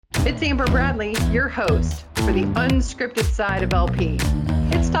It's Amber Bradley, your host for the unscripted side of LP.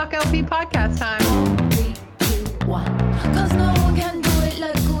 It's Talk LP podcast time. 3, 2, 1. 'Cause no one can do it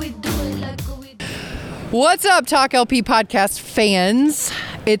like we do it, like we do it. What's up, Talk LP podcast fans?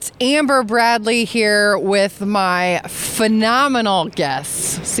 It's Amber Bradley here with my phenomenal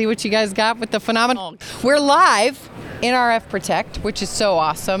guests. See what you guys got with the phenomenal. We're live in RF Protect, which is so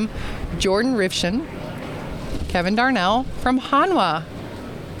awesome. Jordan Rivshin, Kevin Darnell from Hanwha.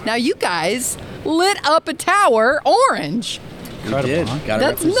 Now you guys lit up a tower orange. We did. Gotta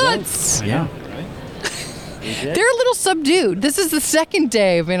That's represent. nuts. Yeah. They're a little subdued. This is the second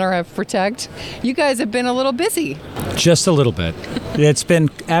day of NRF Protect. You guys have been a little busy. Just a little bit. It's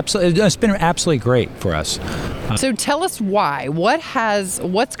been absolutely great for us. So tell us why.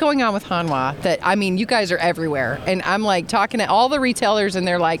 What's going on with Hanwha? You guys are everywhere, and I'm like talking to all the retailers, and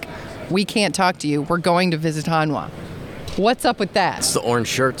they're like, "We can't talk to you. We're going to visit Hanwha." What's up with that? It's the orange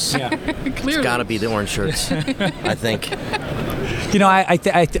shirts. Yeah. It's got to be the orange shirts, I think. You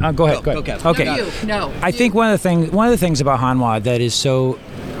know, go ahead. Go, Kevin. Okay. No. I think one of the things about Hanwha that is so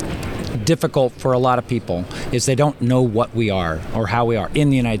difficult for a lot of people is they don't know what we are or how we are in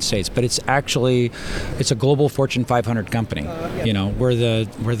the United States, but it's a global Fortune 500 company. You know, we're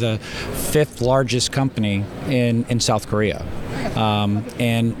the fifth largest company in South Korea,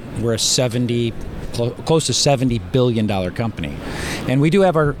 and we're close to $70 billion company. And we do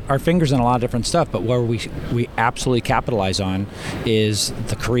have our fingers in a lot of different stuff, but where we absolutely capitalize on is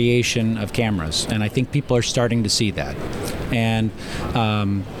the creation of cameras. And I think people are starting to see that. And,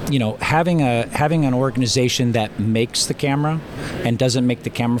 having an organization that makes the camera and doesn't make the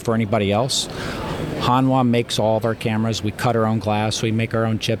camera for anybody else. Hanwha makes all of our cameras. We cut our own glass. We make our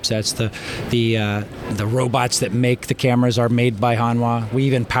own chipsets. The robots that make the cameras are made by Hanwha. We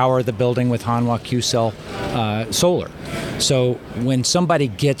even power the building with Hanwha Q-Cell solar. So when somebody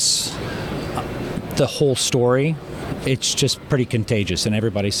gets the whole story, it's just pretty contagious, and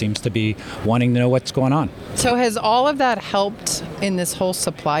everybody seems to be wanting to know what's going on. So has all of that helped in this whole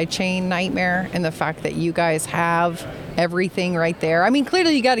supply chain nightmare, and the fact that you guys have everything right there? I mean,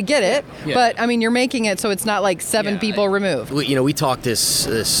 clearly you got to get it, but you're making it so it's not like seven people removed. We talk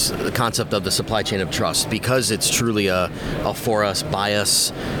this concept of the supply chain of trust because it's truly a for us, by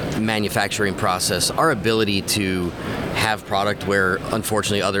us manufacturing process. Our ability to have product where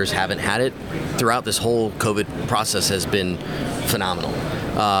unfortunately others haven't had it throughout this whole COVID process has been phenomenal.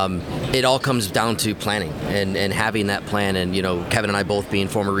 It all comes down to planning and having that plan. And, Kevin and I both being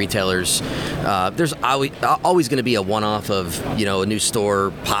former retailers, there's always going to be a one-off of, a new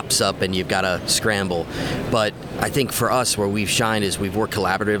store pops up and you've got to scramble. But I think for us, where we've shined is we've worked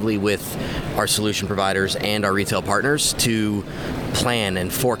collaboratively with our solution providers and our retail partners to plan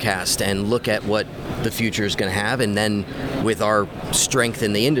and forecast and look at what the future is going to have. And then with our strength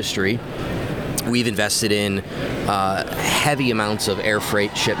in the industry, we've invested in heavy amounts of air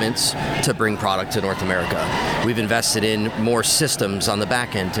freight shipments to bring product to North America. We've invested in more systems on the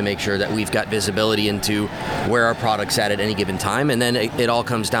back end to make sure that we've got visibility into where our product's at any given time. And then it all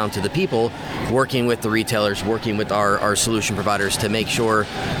comes down to the people working with the retailers, working with our solution providers to make sure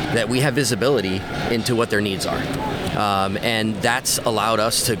that we have visibility into what their needs are. And that's allowed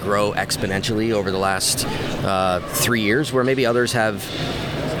us to grow exponentially over the last 3 years, where maybe others have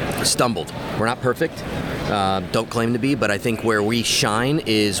stumbled. We're not perfect, don't claim to be, but I think where we shine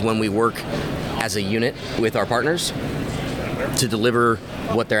is when we work as a unit with our partners to deliver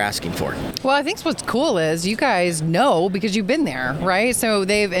what they're asking for. Well, I think what's cool is you guys know because you've been there, right? So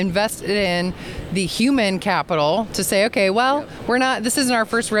they've invested in the human capital to say, okay, well, this isn't our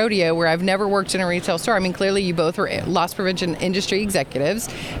first rodeo where I've never worked in a retail store. I mean, clearly you both were loss prevention industry executives,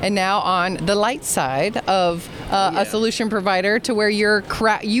 and now on the light side of a solution provider to where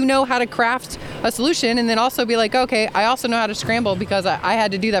you know how to craft a solution and then also be like, okay, I also know how to scramble because I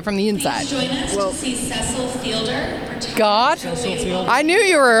had to do that from the inside. Please join us to see Cecil Fielder. God, I knew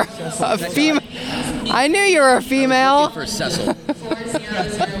you were a female. I knew you were a female. For Cecil.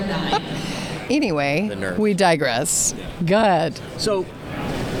 4009. Anyway, we digress. Go ahead. So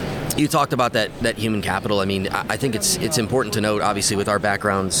you talked about that human capital. I mean, I think it's important to note, obviously, with our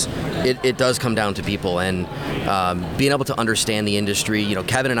backgrounds, it does come down to people and being able to understand the industry.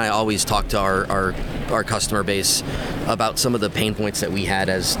 Kevin and I always talk to our customer base about some of the pain points that we had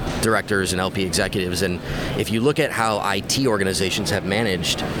as directors and LP executives. And if you look at how IT organizations have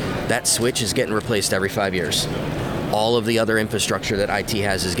managed, that switch is getting replaced every 5 years. All of the other infrastructure that IT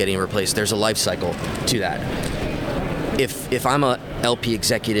has is getting replaced. There's a life cycle to that. If I'm a LP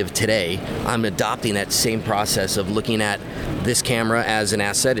executive today, I'm adopting that same process of looking at this camera as an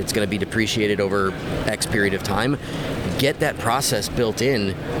asset. It's going to be depreciated over X period of time. get that process built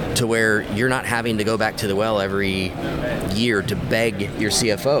in to where you're not having to go back to the well every year to beg your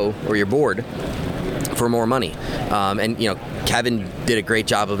CFO or your board for more money. And Kevin did a great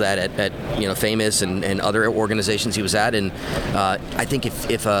job of that at Famous and other organizations he was at. And I think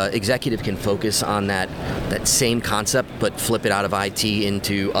if an executive can focus on that same concept but flip it out of IT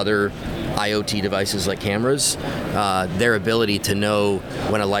into other IoT devices like cameras, their ability to know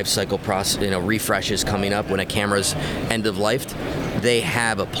when a lifecycle process, refresh is coming up, when a camera's end of life, they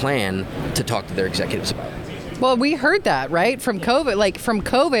have a plan to talk to their executives about. Well, we heard that, right? From COVID. Like, from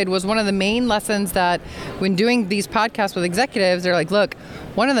COVID was one of the main lessons that when doing these podcasts with executives, they're like, look,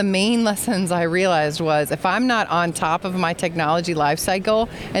 one of the main lessons I realized was if I'm not on top of my technology life cycle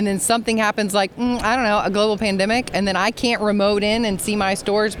and then something happens like, I don't know, a global pandemic, and then I can't remote in and see my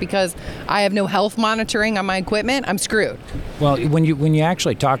stores because I have no health monitoring on my equipment, I'm screwed. Well, when you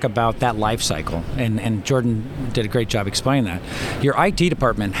actually talk about that life cycle, and Jordan did a great job explaining that, your IT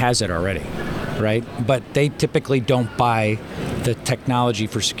department has it already, right? But they typically don't buy the technology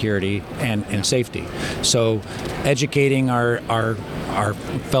for security and safety. So educating our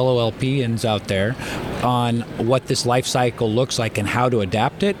fellow LPNs out there on what this life cycle looks like and how to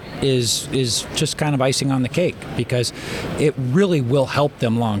adapt it is just kind of icing on the cake, because it really will help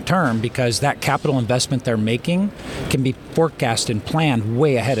them long term, because that capital investment they're making can be forecast and planned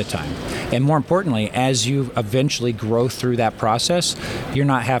way ahead of time. And more importantly, as you eventually grow through that process, you're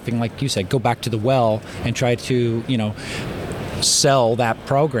not having, like you said, go back to the well and try to, sell that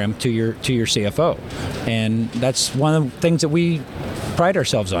program to your CFO. And that's one of the things that we pride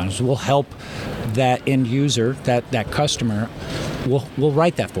ourselves on, is we'll help that end user, that customer, we'll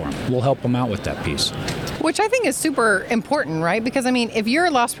write that for them. We'll help them out with that piece. Which I think is super important, right? Because, if you're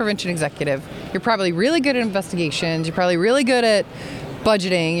a loss prevention executive, you're probably really good at investigations, you're probably really good at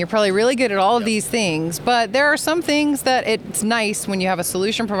budgeting, you're probably really good at all of these things, but there are some things that it's nice when you have a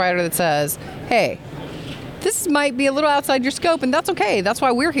solution provider that says, hey, this might be a little outside your scope, and that's okay. That's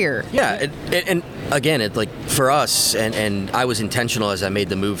why we're here. Yeah, and again, it like for us, and I was intentional as I made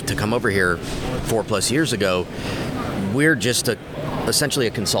the move to come over here 4+ years ago. We're just essentially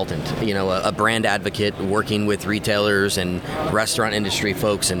a consultant, a brand advocate working with retailers and restaurant industry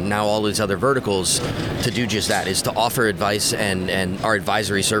folks, and now all these other verticals to do just that, is to offer advice and our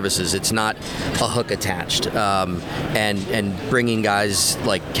advisory services. It's not a hook attached. And bringing guys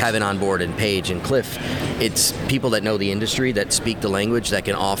like Kevin on board and Paige and Cliff, it's people that know the industry, that speak the language, that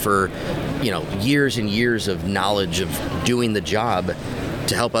can offer, years and years of knowledge of doing the job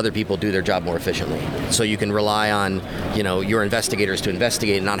to help other people do their job more efficiently. So you can rely on, your investigators to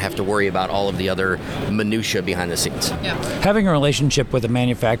investigate and not have to worry about all of the other minutia behind the scenes. Yeah. Having a relationship with a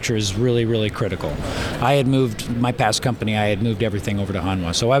manufacturer is really, really critical. I had moved, my past company, I had moved everything over to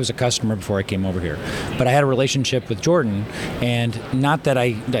Hanwha. So I was a customer before I came over here. But I had a relationship with Jordan, and not that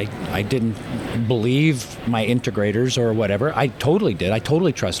I didn't believe my integrators or whatever. I totally did. I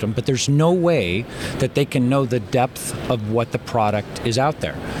totally trust them. But there's no way that they can know the depth of what the product is out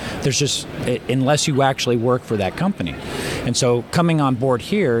there. There's just, unless you actually work for that company. And so coming on board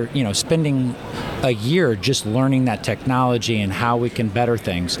here, spending a year just learning that technology and how we can better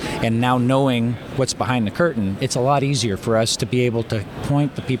things, and now knowing what's behind the curtain, it's a lot easier for us to be able to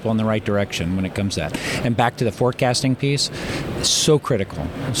point the people in the right direction when it comes to that. And back to the forecasting piece, so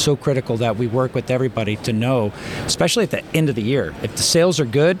critical that we work with everybody to know, especially at the end of the year, if the sales are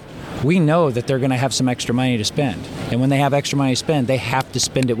good, we know that they're going to have some extra money to spend. And when they have extra money to spend, they have to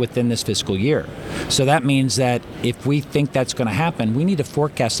spend it within this fiscal year. So that means that if we think that's going to happen, we need to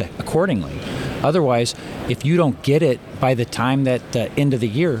forecast it accordingly. Otherwise, if you don't get it by the time that end of the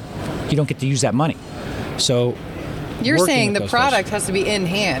year, you don't get to use that money. So you're saying the product has to be in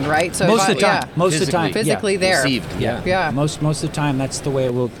hand, right? So most of the time. Yeah. Most of the time. Physically there. Received. Yeah. Most of the time, that's the way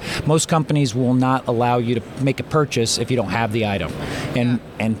it will. Most companies will not allow you to make a purchase if you don't have the item,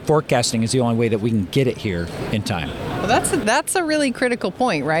 and forecasting is the only way that we can get it here in time. Well, that's a really critical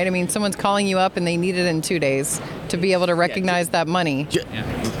point, right? Someone's calling you up and they need it in 2 days to be able to recognize that money.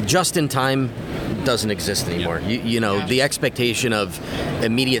 Just in time doesn't exist anymore. The expectation of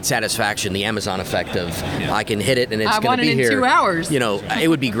immediate satisfaction, the Amazon effect of I can hit it and it's going to be here. I want it in 2 hours. It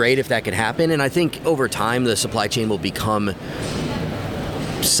would be great if that could happen. And I think over time the supply chain will become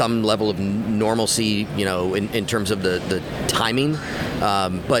some level of normalcy, in terms of the timing.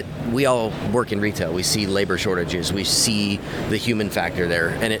 But we all work in retail. We see labor shortages. We see the human factor there.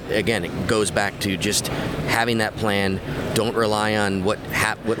 And it goes back to just having that plan. Don't rely on what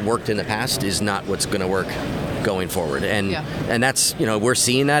worked in the past is not what's going to work going forward. And that's, we're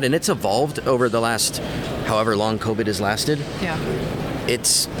seeing that, and it's evolved over the last however long COVID has lasted. Yeah.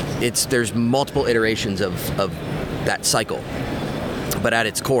 There's multiple iterations of that cycle. But at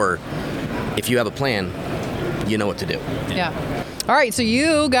its core, if you have a plan, you know what to do. Yeah. All right, so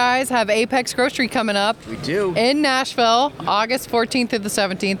you guys have Apex Grocery coming up. We do. In Nashville, August 14th through the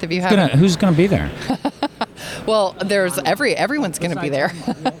 17th. If you haven't, Who's going to be there? well, there's everyone's going to be there.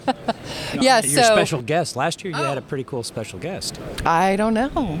 Yeah, Your so special guest. Last year you had a pretty cool special guest. I don't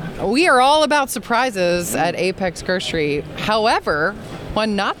know. We are all about surprises at Apex Grocery. However,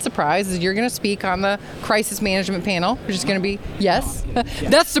 one not surprise is you're going to speak on the crisis management panel, which is going to be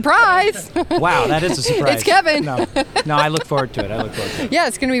that's surprise. Wow, that is a surprise. It's Kevin. No, I look forward to it. Yeah,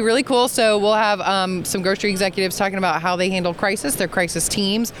 it's going to be really cool. So we'll have some grocery executives talking about how they handle crisis, their crisis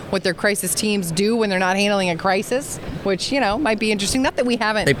teams, what their crisis teams do when they're not handling a crisis, which, might be interesting. Not that we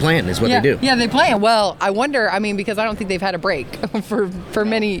haven't. They plan is what they do. Yeah, they plan. Well, I wonder, because I don't think they've had a break for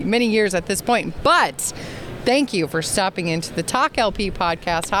many, many years at this point. But thank you for stopping into the Talk LP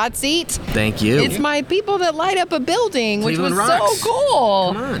podcast hot seat. Thank you. It's my people that light up a building, Cleveland which was rocks. so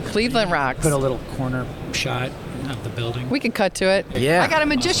cool. Come on. Cleveland rocks. Put a little corner shot of the building. We could cut to it. Yeah. I got a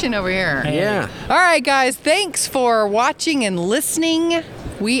magician over here. Yeah. All right, guys. Thanks for watching and listening.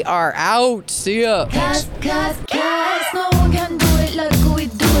 We are out. See ya. Cause no one can do it like we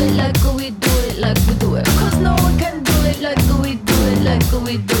do it, like we do it, like we do it. Cause no one can do it like we do it, like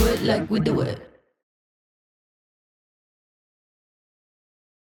we do it, like we do it.